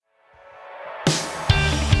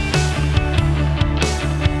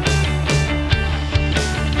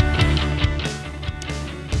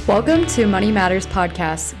Welcome to Money Matters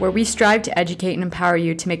Podcast, where we strive to educate and empower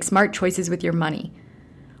you to make smart choices with your money.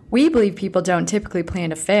 We believe people don't typically plan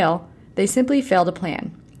to fail, they simply fail to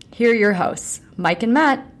plan. Here are your hosts, Mike and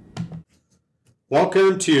Matt.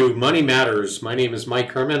 Welcome to Money Matters. My name is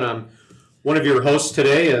Mike Herman. I'm one of your hosts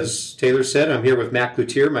today. As Taylor said, I'm here with Matt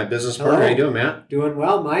Cloutier, my business partner. How you doing, Matt? Doing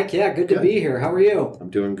well, Mike. Yeah, good to be here. How are you? I'm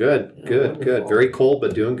doing good. Good. Very cold,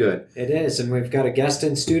 but doing good. It is, and we've got a guest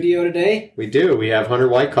in studio today. We do. We have Hunter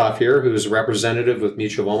Wyckoff here, who's a representative with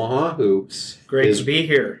Mutual of Omaha, who Great to be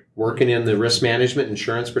here. Working in the risk management,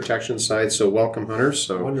 insurance protection side. So welcome, Hunter.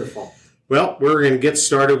 Wonderful. Well, we're going to get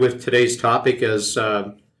started with today's topic. As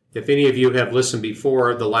if any of you have listened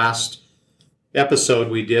before, the last episode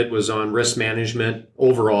we did was on risk management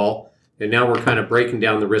overall, and now we're kind of breaking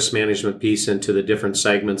down the risk management piece into the different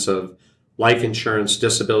segments of life insurance,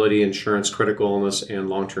 disability insurance, critical illness, and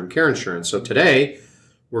long-term care insurance. So today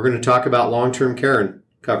we're going to talk about long-term care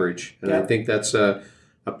coverage, and I think that's a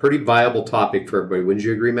pretty viable topic for everybody. Wouldn't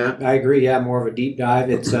you agree, Matt? I agree. Yeah, more of a deep dive.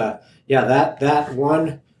 It's that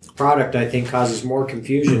one product I think causes more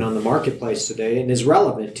confusion on the marketplace today, and is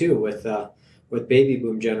relevant too with baby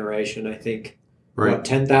boom generation. I think. Right. What,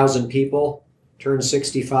 10,000 people turn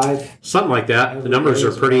 65? Something like that. The numbers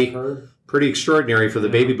are pretty extraordinary for the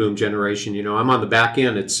baby boom generation. You know, I'm on the back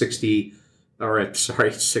end at 50,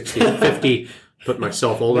 put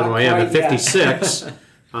myself older than I am, at 56.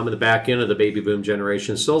 I'm in the back end of the baby boom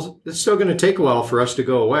generation. So it's still going to take a while for us to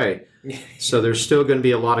go away. So there's still going to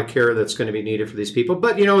be a lot of care that's going to be needed for these people.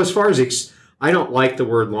 But, you know, as far as I don't like the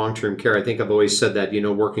word long-term care. I think I've always said that, you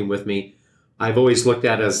know, working with me, I've always looked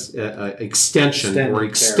at it as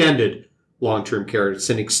extended long-term care.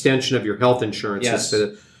 It's an extension of your health insurance. Yes.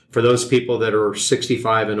 For those people that are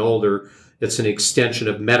 65 and older, it's an extension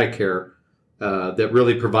of Medicare that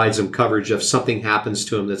really provides them coverage if something happens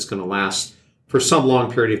to them that's going to last for some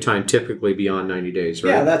long period of time, typically beyond 90 days,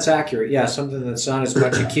 right? Yeah, that's accurate. Yeah, something that's not as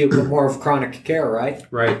much acute, but more of chronic care, right?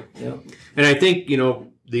 Right. Yeah. And I think, you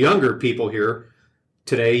know, the younger people here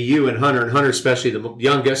today, you and Hunter especially the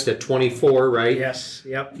youngest at 24, right? Yes,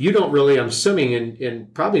 yep. You don't really, I'm assuming,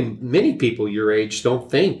 and probably many people your age don't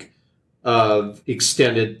think of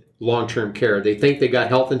extended long-term care. They think they got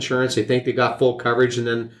health insurance, they think they got full coverage, and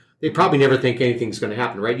then they probably never think anything's going to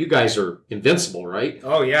happen, right? You guys are invincible, right?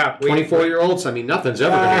 Oh, yeah. 24-year-olds, I mean, nothing's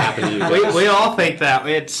ever going to happen to you guys. We all think that.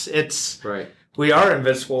 It's right. We are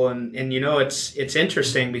invincible, and you know, it's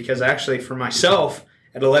interesting because actually for myself,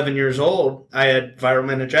 at 11 years old, I had viral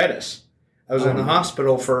meningitis. I was in the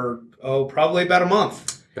hospital for, probably about a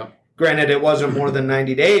month. Yep. Granted, it wasn't more than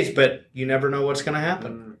 90 days, but you never know what's going to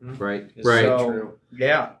happen. Mm-hmm. Right. So,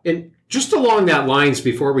 yeah. And just along that lines,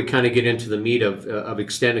 before we kind of get into the meat of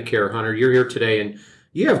extended care, Hunter, you're here today, and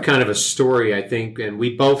you have kind of a story, I think, and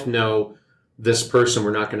we both know this person.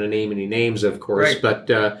 We're not going to name any names, of course, right.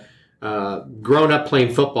 But growing up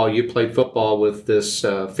playing football, you played football with this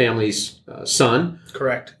family's son.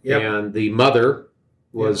 Correct. Yep. And the mother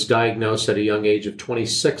was diagnosed at a young age of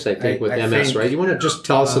 26, I think, with MS, right? You want to just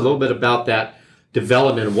tell us a little bit about that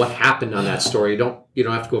development and what happened on that story? You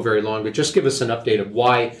don't have to go very long, but just give us an update of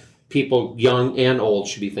why people, young and old,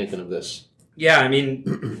 should be thinking of this. Yeah, I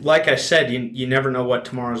mean, like I said, you never know what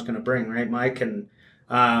tomorrow's going to bring, right, Mike? And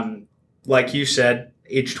like you said,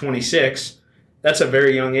 age 26, that's a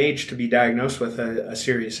very young age to be diagnosed with a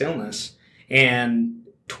serious illness. And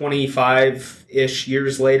 25-ish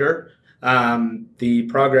years later, the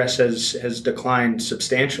progress has declined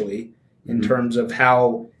substantially in terms of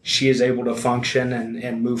how she is able to function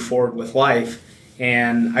and move forward with life.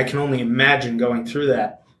 And I can only imagine going through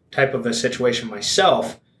that type of a situation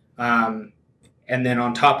myself. And then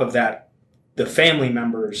on top of that, the family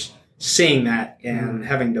members seeing that and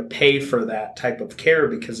having to pay for that type of care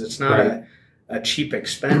because it's not a cheap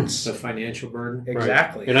expense. The financial burden.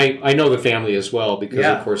 Exactly. Right. And I know the family as well because,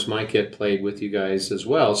 of course, my kid played with you guys as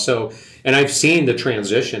well. So, and I've seen the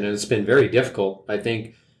transition, and it's been very difficult. I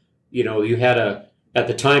think, you know, you had at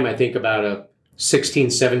the time, I think about a 16,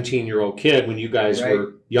 17-year-old kid when you guys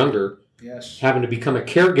were younger, having to become a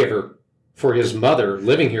caregiver for his mother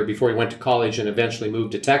living here before he went to college and eventually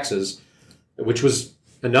moved to Texas, which was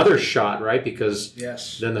another shot, right? Because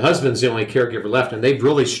then the husband's the only caregiver left, and they've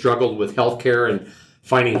really struggled with health care and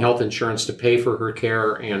finding health insurance to pay for her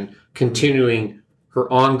care and continuing her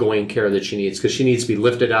ongoing care that she needs, because she needs to be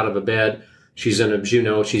lifted out of a bed. She's in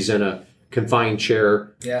a confined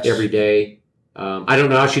chair every day. I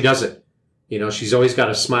don't know how she does it. You know, she's always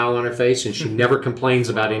got a smile on her face, and she never complains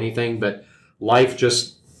about anything, but life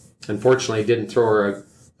just, unfortunately, didn't throw her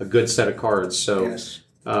a good set of cards. So,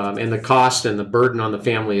 and the cost and the burden on the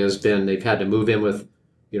family has been, they've had to move in with,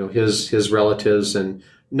 you know, his relatives, and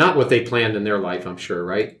not what they planned in their life, I'm sure,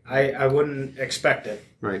 right? I wouldn't expect it.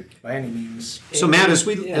 Right. By any means. So Matt, as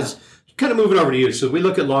kind of moving over to you, so we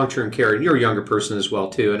look at long-term care, and you're a younger person as well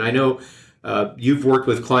too, and I know you've worked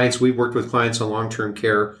with clients, we've worked with clients on long-term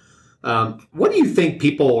care. What do you think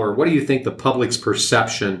what do you think the public's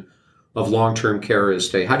perception of long-term care is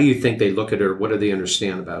today? How do you think they look at it, or what do they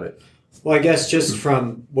understand about it? Well, I guess just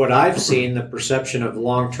from what I've seen, the perception of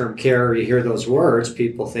long-term care, you hear those words,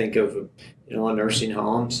 people think of, a nursing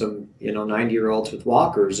home, some, 90-year-olds with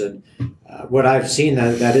walkers. And what I've seen,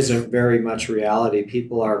 that isn't very much reality.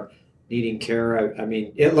 People are needing care. Let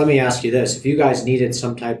me ask you this. If you guys needed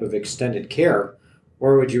some type of extended care,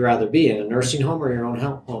 where would you rather be, in a nursing home or your own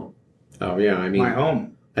home? Oh, yeah. My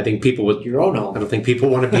home. I think people would. Your own home. I don't think people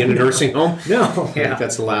want to be in a nursing home. No. I think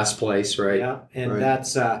that's the last place, right? Yeah, and right.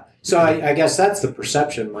 that's so. I guess that's the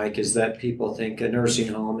perception, Mike, is that people think a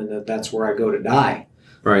nursing home and that's where I go to die.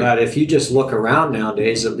 Right. But if you just look around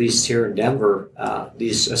nowadays, at least here in Denver,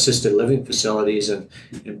 these assisted living facilities and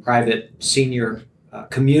private senior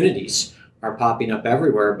communities are popping up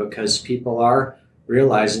everywhere because people are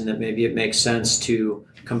realizing that maybe it makes sense to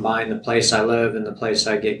combine the place I live and the place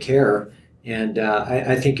I get care. And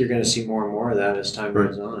I think you're going to see more and more of that as time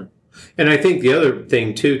goes on. And I think the other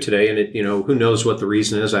thing too today, and who knows what the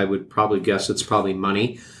reason is? I would probably guess it's probably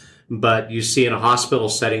money. But you see in a hospital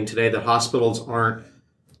setting today that hospitals aren't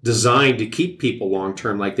designed to keep people long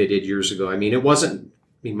term like they did years ago.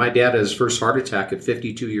 My dad had his first heart attack at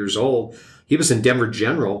 52 years old. He was in Denver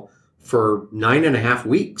General for 9.5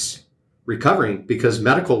 weeks recovering because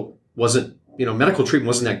medical treatment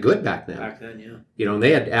wasn't that good back then. Back then, yeah. And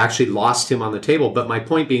they had actually lost him on the table. But my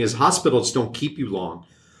point being is hospitals don't keep you long.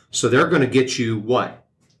 So they're going to get you what?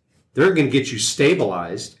 They're going to get you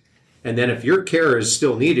stabilized. And then if your care is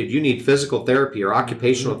still needed, you need physical therapy or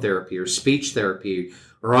occupational therapy or speech therapy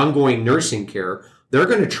or ongoing nursing care. They're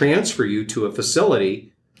going to transfer you to a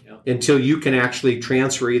facility until you can actually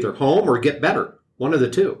transfer either home or get better. One of the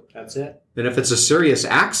two. That's it. And if it's a serious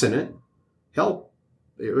accident, hell,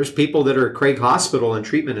 there's people that are at Craig Hospital in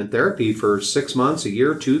treatment and therapy for 6 months, a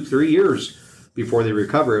year, 2, 3 years before they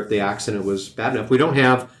recover if the accident was bad enough. We don't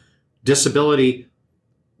have disability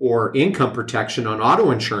or income protection on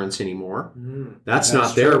auto insurance anymore. That's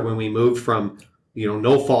not there when we moved from,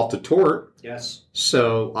 no fault to tort. Yes.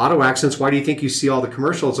 So auto accidents, why do you think you see all the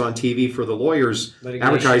commercials on TV for the lawyers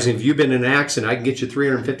advertising, if you've been in an accident, I can get you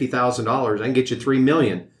 $350,000, I can get you $3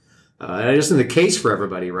 million. That isn't the case for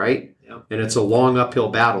everybody, right? And it's a long uphill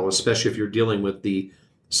battle, especially if you're dealing with the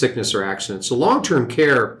sickness or accident. So long-term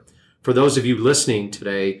care, for those of you listening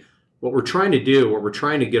today, what we're trying to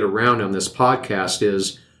get around on this podcast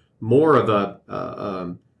is more of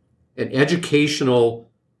an educational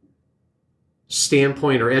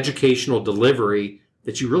standpoint or educational delivery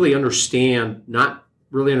that you really understand, not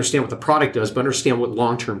really understand what the product does, but understand what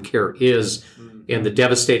long-term care is and the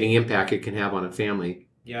devastating impact it can have on a family.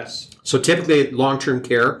 Yes. So typically long-term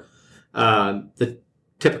care, the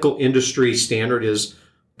typical industry standard is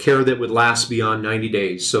care that would last beyond 90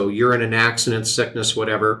 days. So you're in an accident, sickness,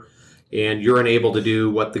 whatever, and you're unable to do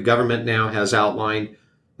what the government now has outlined,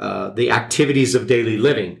 the activities of daily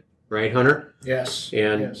living, right, Hunter? Yes.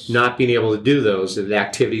 And not being able to do those. The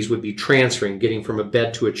activities would be transferring, getting from a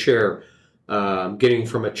bed to a chair, getting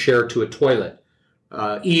from a chair to a toilet,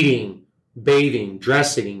 eating, bathing,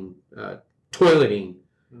 dressing, toileting,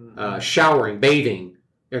 showering, bathing,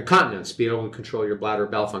 incontinence, be able to control your bladder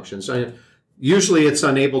bowel functions. Usually it's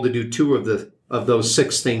unable to do 2 of those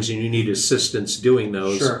 6 things, and you need assistance doing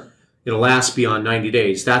those. Sure. It'll last beyond 90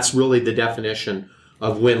 days. That's really the definition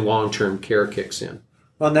of when long-term care kicks in.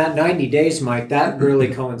 Well, that 90 days, Mike, that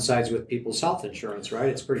really coincides with people's health insurance, right?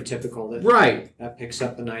 It's pretty typical that that picks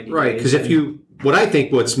up the 90 days. Right, because what I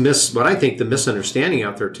think the misunderstanding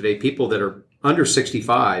out there today, people that are under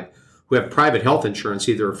 65 who have private health insurance,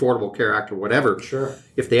 either Affordable Care Act or whatever, sure,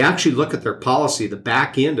 if they actually look at their policy, the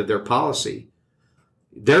back end of their policy,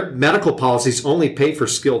 their medical policies only pay for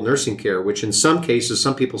skilled nursing care, which in some cases,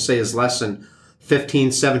 some people say is less than 15,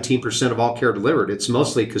 17% of all care delivered. It's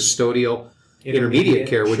mostly custodial, intermediate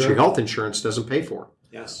care, which your health insurance doesn't pay for.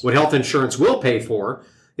 Yes. What health insurance will pay for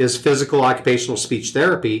is physical, occupational, speech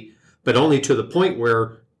therapy, but only to the point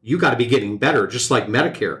where you got to be getting better, just like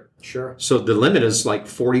Medicare. Sure. So the limit is like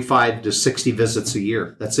 45 to 60 visits a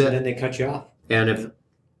year. That's it. And then they cut you off. And if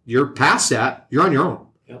you're past that, you're on your own.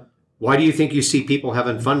 Yep. Why do you think you see people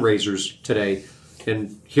having fundraisers today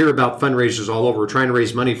and hear about fundraisers all over? We're trying to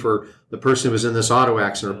raise money for the person who was in this auto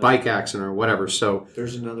accident or bike accident or whatever. So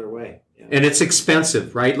there's another way. And it's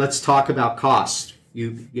expensive, right? Let's talk about cost.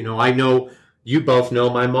 I know You both know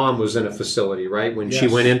my mom was in a facility, right? When she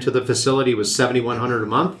went into the facility, it was $7,100 a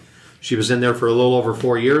month. She was in there for a little over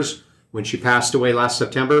 4 years. When she passed away last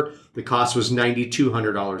September, the cost was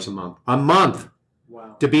 $9,200 a month. A month.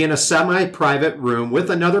 Wow. To be in a semi-private room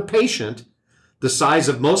with another patient the size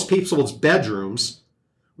of most people's bedrooms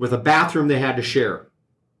with a bathroom they had to share.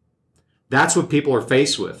 That's what people are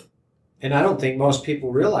faced with. And I don't think most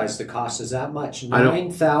people realize the cost is that much.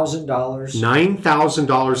 $9,000.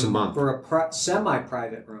 $9,000 a month. For a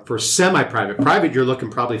semi-private room. For semi-private. Private, you're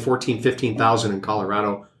looking probably $14,000-15,000 in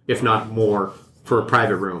Colorado, if not more, for a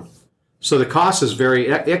private room. So the cost is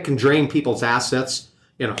it can drain people's assets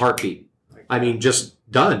in a heartbeat. I mean, just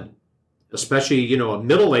done. Especially, a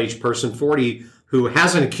middle-aged person, 40, who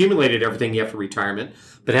hasn't accumulated everything yet for retirement,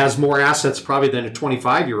 but has more assets probably than a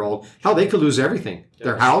 25-year-old. Hell, they could lose everything.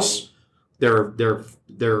 Their house,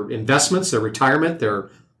 their investments, their retirement,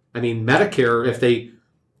 Medicare,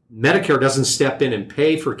 Medicare doesn't step in and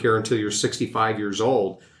pay for care until you're 65 years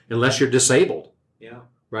old, unless you're disabled. Yeah.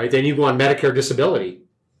 Right? Then you go on Medicare disability.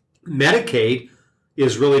 Medicaid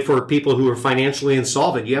is really for people who are financially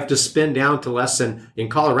insolvent. You have to spend down to in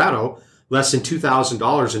Colorado, less than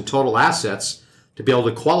 $2,000 in total assets to be able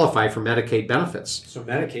to qualify for Medicaid benefits. So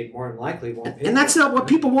Medicaid more than likely won't pay. And that's not what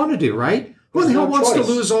people want to do, right? Who the hell wants to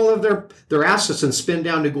lose all of their assets and spend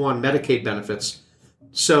down to go on Medicaid benefits?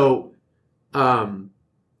 So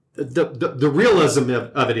the realism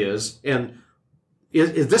of it is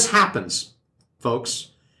this happens, folks.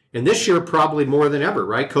 And this year, probably more than ever,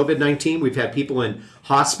 right? COVID-19, we've had people in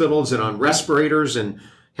hospitals and on respirators and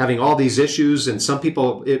having all these issues. And some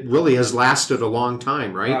people, it really has lasted a long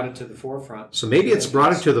time, right? Brought it to the forefront. So maybe it's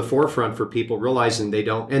brought it to the forefront for people realizing they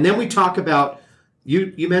don't. And then we talk about,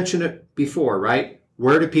 you mentioned it before, right?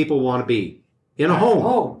 Where do people want to be? In a home. At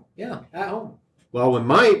home. Yeah, at home. Well,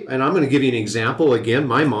 and I'm going to give you an example. Again,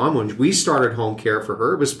 my mom, when we started home care for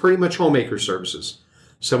her, it was pretty much homemaker services.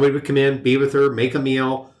 Somebody would come in, be with her, make a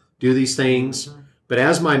meal, do these things. But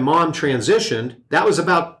as my mom transitioned, that was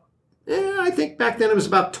about, I think back then it was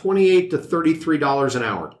about $28 to $33 an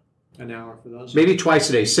hour. An hour for those? Maybe twice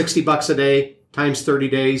a day, $60 a day times 30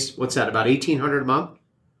 days. What's that, about $1,800 a month?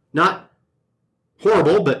 Not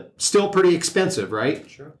horrible, but still pretty expensive, right?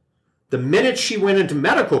 Sure. The minute she went into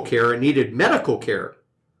medical care and needed medical care,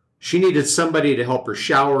 she needed somebody to help her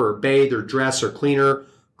shower or bathe or dress or clean her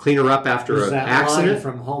up after an accident. Line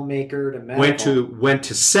from homemaker to medical. Went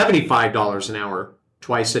to $75 an hour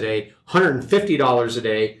twice a day, $150 a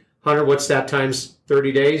day. What's that times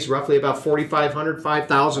 30 days? Roughly about $4,500,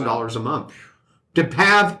 $5,000 a month to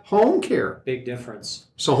have home care. Big difference.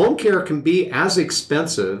 So home care can be as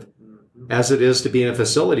expensive as it is to be in a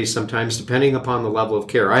facility sometimes, depending upon the level of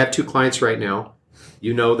care. I have 2 clients right now.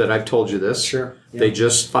 You know that I've told you this. Sure. Yeah. They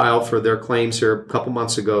just filed for their claims here a couple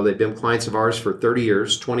months ago. They've been clients of ours for 30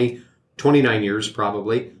 years, 29 years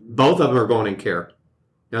probably. Both of them are going in care.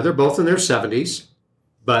 Now, they're both in their 70s,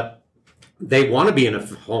 but they want to be in a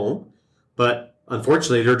home. But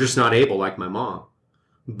unfortunately, they're just not able, like my mom.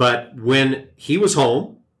 But when he was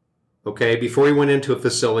home, before he went into a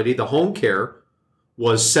facility, the home care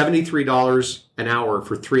was $73 an hour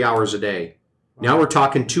for 3 hours a day. Now we're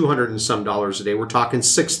talking $200 and some a day. We're talking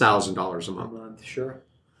 $6,000 a month. Sure.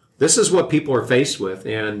 This is what people are faced with.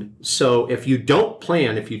 And so if you don't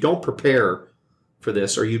plan, if you don't prepare for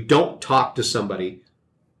this, or you don't talk to somebody,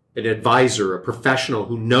 an advisor, a professional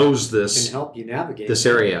who knows this, can help you navigate this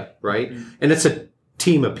area, right? Mm-hmm. And it's a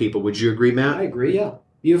team of people. Would you agree, Matt? I agree, yeah.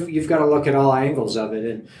 You've got to look at all angles of it.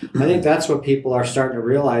 And I think that's what people are starting to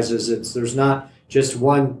realize is there's not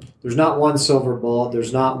one silver bullet.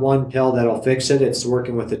 There's not one pill that'll fix it. It's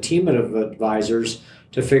working with a team of advisors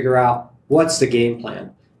to figure out what's the game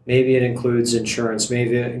plan. Maybe it includes insurance.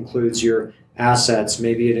 Maybe it includes your assets.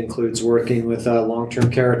 Maybe it includes working with a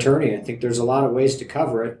long-term care attorney. I think there's a lot of ways to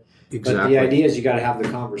cover it. Exactly. But the idea is you got to have the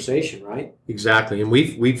conversation, right? Exactly. And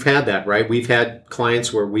we've had that, right? We've had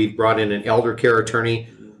clients where we've brought in an elder care attorney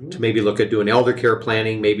to maybe look at doing elder care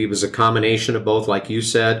planning. Maybe it was a combination of both, like you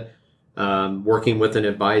said. Working with an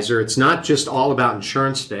advisor. It's not just all about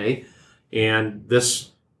insurance today, and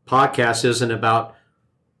this podcast isn't about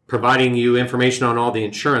providing you information on all the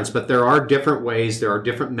insurance, but there are different ways, there are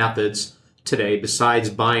different methods today besides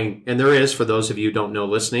buying, and there is, for those of you who don't know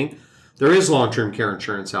listening, there is long-term care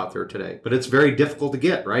insurance out there today, but it's very difficult to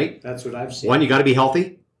get, right? That's what I've seen. 1, you got to be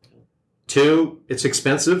healthy. 2, it's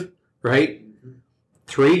expensive, right?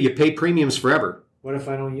 3, you pay premiums forever. What if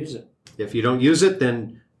I don't use it? If you don't use it,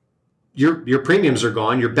 then your premiums are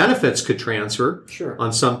gone. Your benefits could transfer. Sure.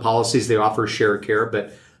 On some policies, they offer share care,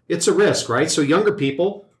 but it's a risk, right? So younger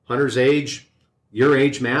people, Hunter's age, your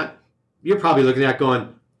age, Matt, you're probably looking at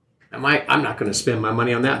going, I'm not going to spend my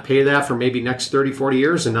money on that, pay that for maybe next 30, 40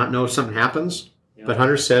 years and not know if something happens. Yeah. But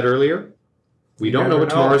Hunter said earlier, we don't know what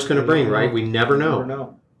tomorrow's going to bring, right? We never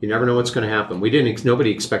know. You never know what's going to happen. Nobody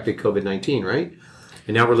expected COVID-19, right?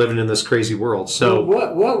 And now we're living in this crazy world. So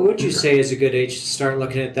what would you say is a good age to start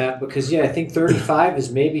looking at that? Because, I think 35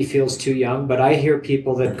 is maybe feels too young, but I hear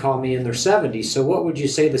people that call me in their 70s. So what would you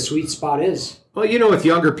say the sweet spot is? Well, with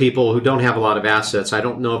younger people who don't have a lot of assets, I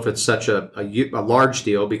don't know if it's such a large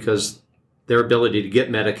deal because their ability to get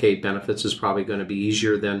Medicaid benefits is probably going to be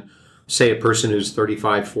easier than, say, a person who's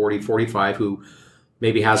 35, 40, 45 who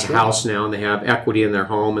maybe has a house now and they have equity in their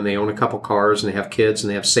home and they own a couple cars and they have kids and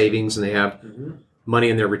they have savings and they have money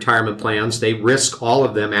in their retirement plans. They risk all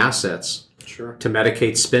of them assets to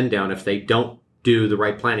Medicaid spend down if they don't do the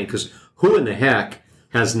right planning. Because who in the heck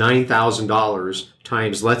has $9,000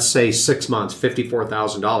 times, let's say 6 months,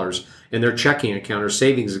 $54,000 in their checking account or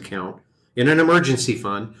savings account in an emergency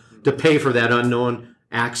fund to pay for that unknown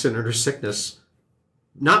accident or sickness?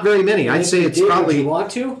 Not very many. I'd say it's probably. Would you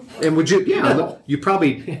want to? And would you? Yeah, no. You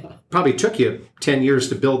probably took you 10 years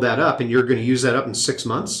to build that up, and you're going to use that up in 6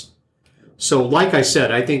 months. So, like I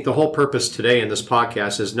said, I think the whole purpose today in this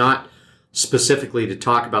podcast is not specifically to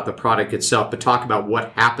talk about the product itself, but talk about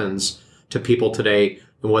what happens to people today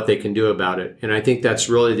and what they can do about it. And I think that's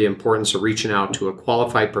really the importance of reaching out to a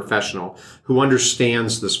qualified professional who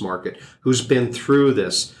understands this market, who's been through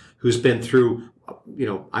this, who's been through,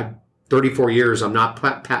 I'm 34 years. I'm not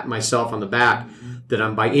patting myself on the back that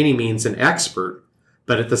I'm by any means an expert,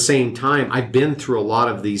 but at the same time, I've been through a lot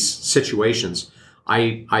of these situations.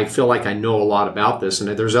 I feel like I know a lot about this,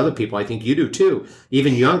 and there's other people, I think you do too,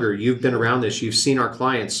 even younger. You've been around this. You've seen our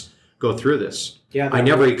clients go through this. Yeah, I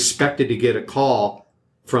never expected to get a call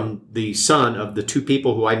from the son of the two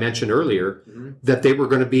people who I mentioned earlier that they were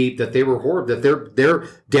going to be, that they were horrible, that their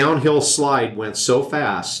downhill slide went so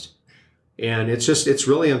fast. And it's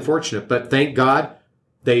really unfortunate. But thank God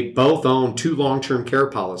they both own 2 long-term care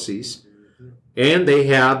policies, and they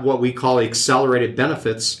have what we call accelerated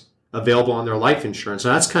benefits available on their life insurance.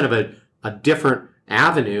 And that's kind of a different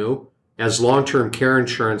avenue as long-term care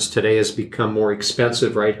insurance today has become more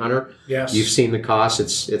expensive, right, Hunter? Yes. You've seen the cost.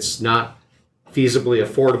 It's not feasibly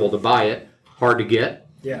affordable to buy it, hard to get.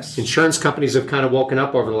 Yes. Insurance companies have kind of woken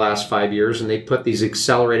up over the last 5 years, and they put these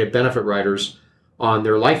accelerated benefit riders on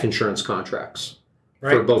their life insurance contracts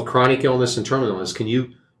for both chronic illness and terminal illness. Can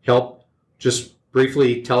you help just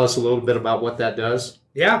briefly tell us a little bit about what that does?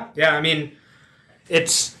 Yeah. I mean,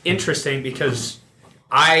 it's interesting because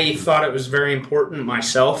I thought it was very important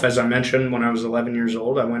myself. As I mentioned, when I was 11 years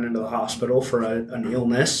old, I went into the hospital for an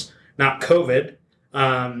illness, not COVID.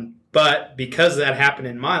 But because that happened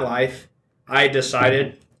in my life, I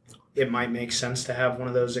decided it might make sense to have one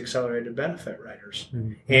of those accelerated benefit riders.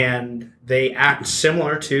 And they act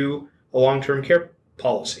similar to a long-term care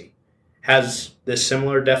policy. Has this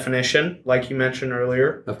similar definition, like you mentioned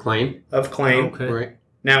earlier. Of claim? Of claim. Okay. Right.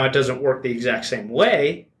 Now, it doesn't work the exact same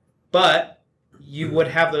way, but you would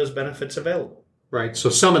have those benefits available. Right. So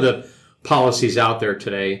some of the policies out there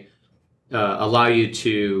today allow you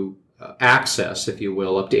to access, if you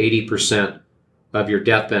will, up to 80% of your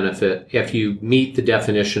death benefit if you meet the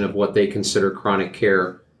definition of what they consider chronic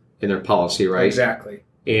care in their policy, right? Exactly.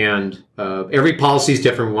 And every policy is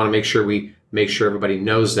different. We want to make sure everybody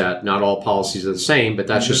knows that. Not all policies are the same, but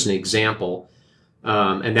that's just an example.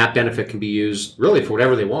 And that benefit can be used really for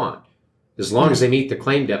whatever they want, as long as they meet the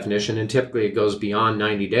claim definition. And typically it goes beyond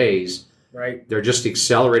 90 days. Right. They're just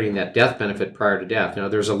accelerating that death benefit prior to death. Now,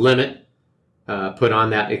 there's a limit put on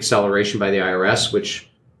that acceleration by the IRS, which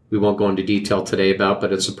we won't go into detail today about,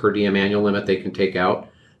 but it's a per diem annual limit they can take out.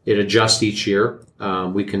 It adjusts each year.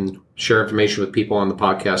 We can share information with people on the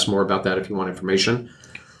podcast more about that if you want information.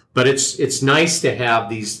 But it's nice to have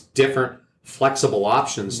these different flexible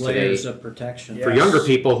options today. Layers of protection. For younger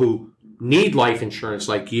people who need life insurance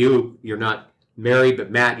like you. You're not married,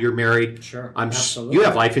 but Matt, you're married. Sure, absolutely. You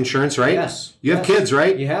have life insurance, right? Yes. You have kids,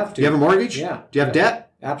 right? You have to. Do you have a mortgage? Yeah. Do you have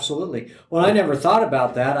debt? Absolutely. Well, I never thought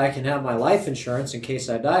about that. I can have my life insurance in case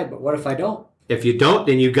I die, but what if I don't? If you don't,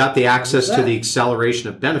 then you've got the access to the acceleration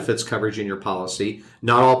of benefits coverage in your policy.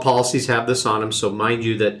 Not all policies have this on them, so mind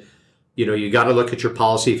you that you got to look at your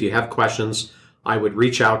policy. If you have questions, I would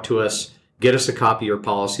reach out to us, get us a copy of your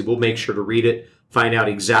policy. We'll make sure to read it, find out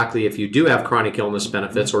exactly if you do have chronic illness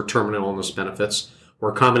benefits or terminal illness benefits,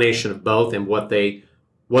 or a combination of both, and what they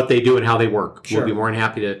do and how they work. Sure. We'll be more than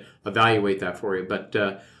happy to evaluate that for you. But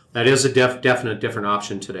that is a definite different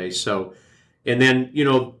option today. So, and then,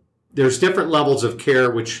 there's different levels of care,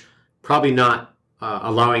 which probably not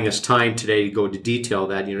allowing us time today to go into detail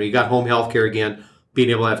that. You got home health care again, being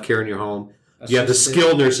able to have care in your home. You have the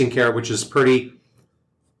skilled nursing care, which is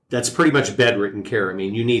that's pretty much bedridden care. I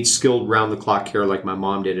mean, you need skilled round-the-clock care like my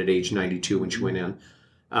mom did at age 92 when she went in.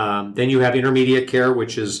 Then you have intermediate care,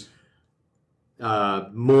 which is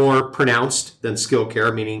more pronounced than skilled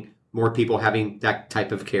care, meaning more people having that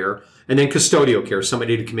type of care. And then custodial care,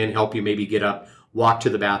 somebody to come in, help you maybe get up, walk to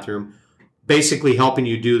the bathroom, basically helping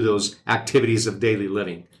you do those activities of daily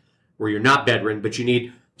living where you're not bedridden, but you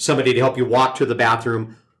need somebody to help you walk to the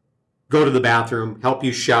bathroom, go to the bathroom, help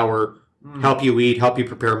you shower, help you eat, help you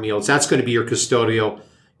prepare meals. That's going to be your custodial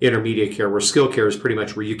intermediate care, where skilled care is pretty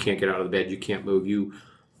much where you can't get out of the bed, you can't move, you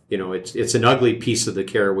know, it's an ugly piece of the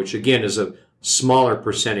care, which again is a smaller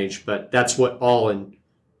percentage, but that's all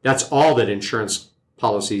that insurance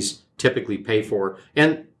policies typically pay for.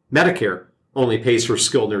 And Medicare only pays for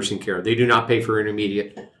skilled nursing care. They do not pay for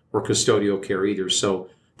intermediate or custodial care either. So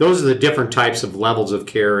those are the different types of levels of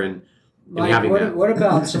care and Mike, having that. What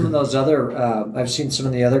about some of those other, I've seen some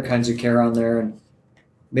of the other kinds of care on there, and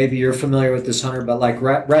maybe you're familiar with this, Hunter, but like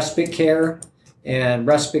respite care. And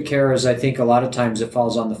respite care is, I think, a lot of times it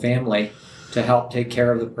falls on the family to help take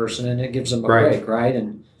care of the person, and it gives them a break, right?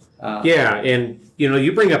 And and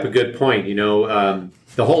you bring up a good point.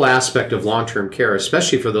 The whole aspect of long-term care,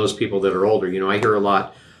 especially for those people that are older. I hear a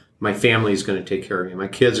lot, my family's going to take care of me, my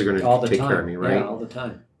kids are going to take care of me, right? Yeah, all the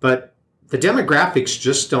time. But the demographics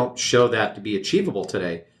just don't show that to be achievable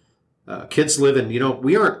today. Kids live in,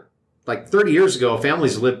 we aren't, like 30 years ago,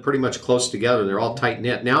 families lived pretty much close together. They're all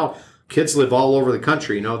tight-knit. Now, kids live all over the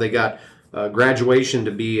country. They got graduation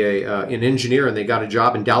to be an engineer, and they got a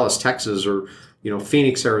job in Dallas, Texas, or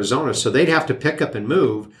Phoenix, Arizona. So they'd have to pick up and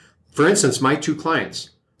move. For instance, my two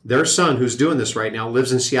clients, their son, who's doing this right now,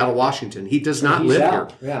 lives in Seattle, Washington. He does not live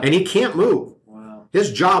here, and he can't move. Wow.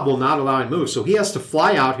 His job will not allow him to move, so he has to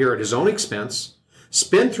fly out here at his own expense,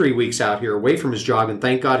 spend 3 weeks out here away from his job, and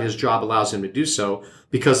thank God his job allows him to do so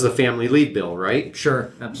because of the family leave bill, right? Sure,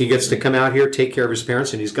 absolutely. He gets to come out here, take care of his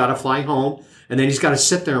parents, and he's got to fly home, and then he's got to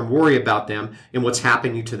sit there and worry about them and what's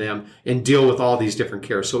happening to them and deal with all these different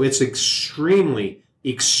cares. So it's extremely,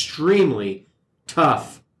 extremely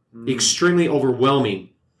tough, extremely overwhelming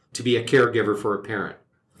to be a caregiver for a parent.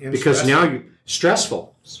 And because stressful. now you're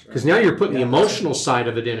stressful. Because now you're putting the emotional side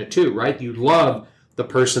of it in it too, right? You love the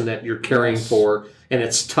person that you're caring for, and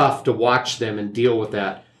it's tough to watch them and deal with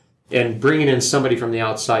that. And bringing in somebody from the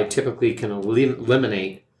outside typically can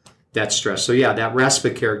eliminate that stress. So yeah, that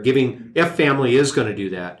respite care, if family is going to do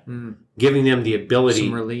that, giving them the ability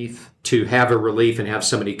some relief to have a relief and have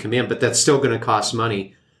somebody come in, but that's still going to cost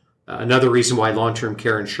money. Another reason why long-term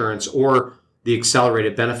care insurance or the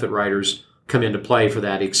accelerated benefit riders come into play for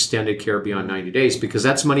that extended care beyond 90 days, because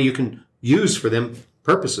that's money you can use for them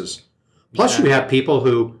purposes. Plus, you have people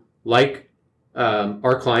who, like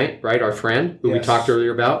our client, right, our friend, who we talked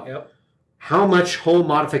earlier about, how much home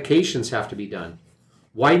modifications have to be done.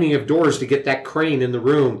 Widening of doors to get that crane in the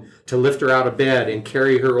room to lift her out of bed and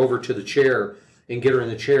carry her over to the chair and get her in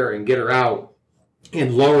the chair and get her out,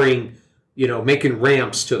 and lowering, making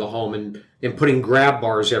ramps to the home and putting grab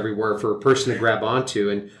bars everywhere for a person to grab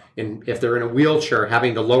onto. And if they're in a wheelchair,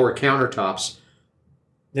 having to lower countertops.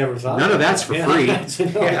 Never thought. None of that's for free.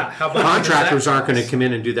 How about Contractors aren't going to come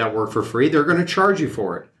in and do that work for free. They're going to charge you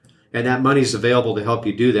for it. And that money's available to help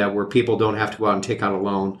you do that, where people don't have to go out and take out a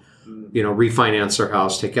loan, refinance their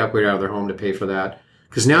house, take equity out of their home to pay for that.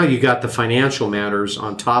 Because now you got the financial matters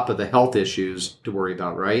on top of the health issues to worry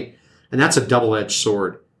about, right? And that's a double-edged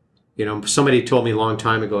sword. Somebody told me a long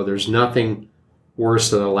time ago, there's nothing worse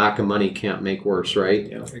than a lack of money can't make worse, right?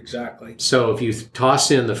 Yeah, exactly. So if you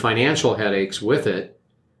toss in the financial headaches with it,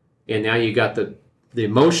 and now you got the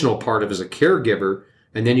emotional part of as a caregiver,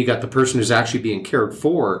 and then you got the person who's actually being cared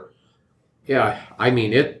for. Yeah, I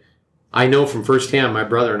mean, I know from firsthand, my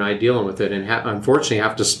brother and I dealing with it, and unfortunately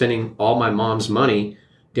have to spending all my mom's money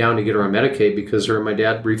down to get her on Medicaid because her and my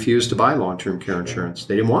dad refused to buy long-term care insurance.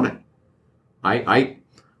 They didn't want it.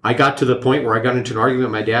 I got to the point where I got into an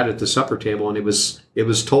argument with my dad at the supper table, and it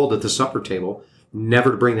was told at the supper table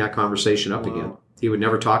never to bring that conversation up again. He would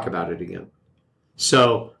never talk about it again.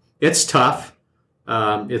 So it's tough.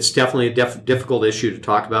 It's definitely a difficult issue to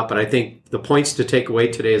talk about, but I think the points to take away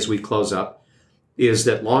today as we close up is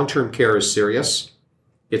that long-term care is serious.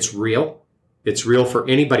 It's real. It's real for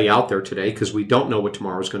anybody out there today because we don't know what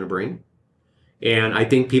tomorrow is going to bring. And I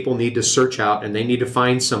think people need to search out, and they need to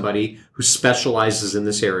find somebody who specializes in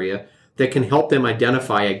this area that can help them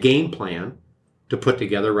identify a game plan to put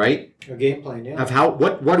together, right? A game plan, yeah. Of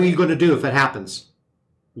what are you going to do if it happens?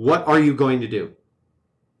 What are you going to do?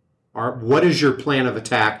 What is your plan of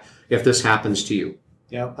attack if this happens to you?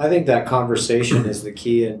 Yeah, I think that conversation is the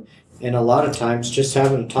key. And And a lot of times just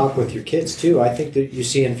having a talk with your kids too. I think that you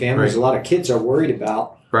see in families, Right. a lot of kids are worried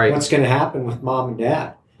about Right. what's going to happen with mom and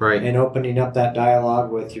dad. Right. And opening up that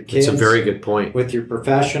dialogue with your kids. It's a very good point. With your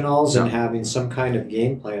professionals and Yeah. having some kind of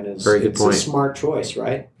game plan is Very good point. a smart choice,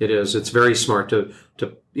 right? It is. It's very smart to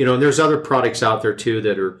and there's other products out there too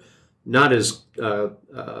that are not as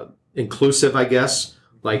inclusive, I guess,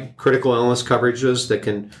 like critical illness coverages that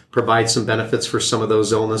can provide some benefits for some of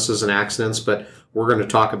those illnesses and accidents. But we're going to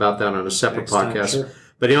talk about that on a separate podcast. Sure.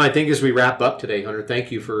 But I think as we wrap up today, Hunter,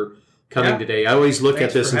 thank you for coming today. I always look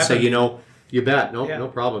Thanks at this for and say, having you bet, no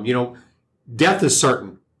problem. Death is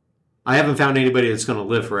certain. I haven't found anybody that's going to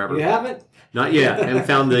live forever. You haven't? Not yet. I haven't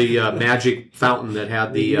found the magic fountain that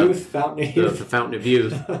had the fountain of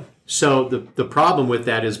youth. So the problem with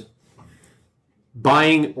that is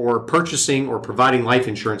buying or purchasing or providing life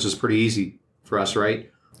insurance is pretty easy for us,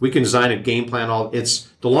 right? We can design a game plan. It's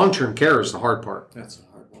the long-term care is the hard part. That's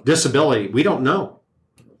a hard one. Disability, we don't know.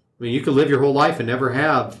 I mean, you could live your whole life and never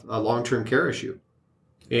have a long-term care issue.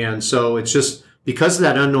 And so it's just because of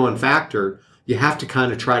that unknown factor, you have to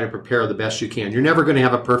kind of try to prepare the best you can. You're never going to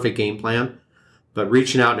have a perfect game plan, but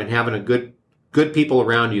reaching out and having a good people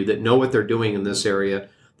around you that know what they're doing in this area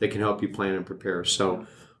that can help you plan and prepare. So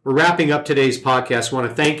we're wrapping up today's podcast. I want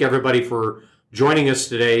to thank everybody for joining us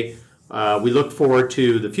today. We look forward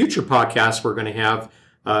to the future podcasts we're going to have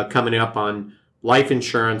coming up on life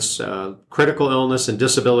insurance, critical illness, and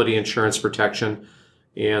disability insurance protection.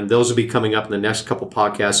 And those will be coming up in the next couple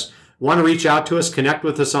podcasts. Want to reach out to us, connect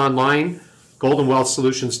with us online,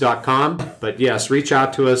 goldenwealthsolutions.com. But yes, reach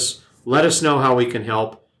out to us. Let us know how we can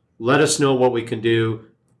help. Let us know what we can do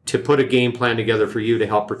to put a game plan together for you to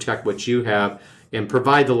help protect what you have and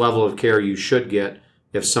provide the level of care you should get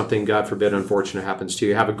if something, God forbid, unfortunate happens to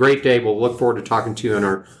you. Have a great day. We'll look forward to talking to you in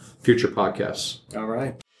our future podcasts. All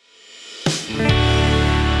right.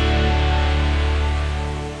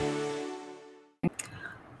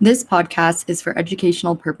 This podcast is for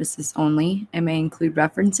educational purposes only and may include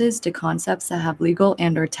references to concepts that have legal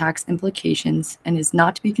and/or tax implications and is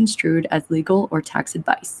not to be construed as legal or tax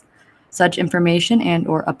advice. Such information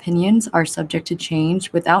and/or opinions are subject to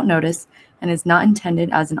change without notice and is not intended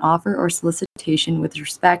as an offer or solicitation with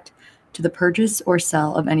respect to the purchase or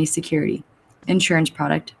sale of any security, insurance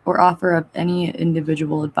product, or offer of any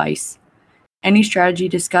individual advice. Any strategy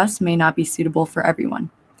discussed may not be suitable for everyone.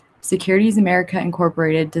 Securities America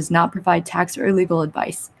Incorporated does not provide tax or legal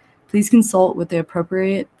advice. Please consult with the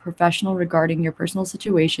appropriate professional regarding your personal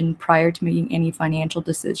situation prior to making any financial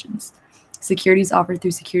decisions. Securities offered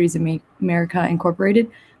through Securities America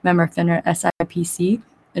Incorporated, member FINRA SIPC.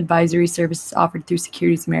 Advisory services offered through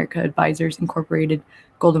Securities America Advisors Incorporated,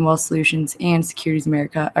 Golden Wealth Solutions, and Securities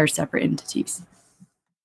America are separate entities.